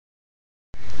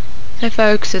Hi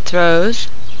folks, it's Rose.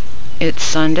 It's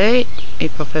Sunday,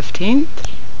 April 15th,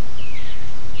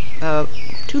 about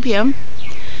 2 p.m.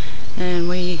 and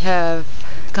we have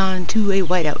gone to a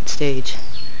whiteout stage.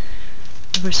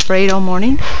 We were sprayed all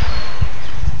morning.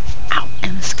 Out,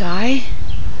 and the sky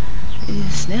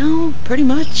is now pretty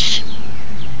much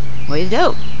whited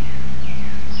out.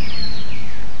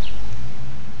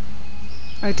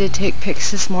 I did take pics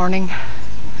this morning.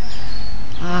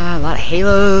 A lot of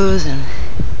halos and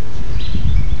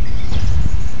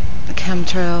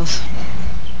chemtrails,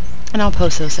 and I'll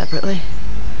post those separately.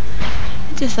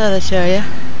 Just thought I'd show you.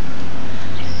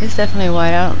 It's definitely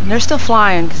white out. They're still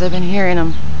flying because I've been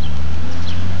hearing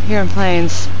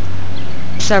planes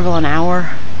several an hour,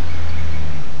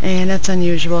 and that's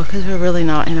unusual because we're really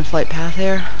not in a flight path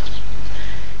here.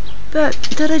 But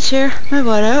thought I'd share my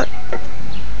whiteout.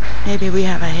 Maybe we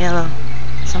have a halo.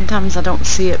 Sometimes I don't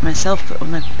see it myself, but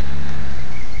when I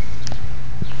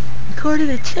recorded,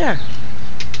 it's there.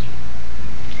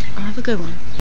 Have a good one.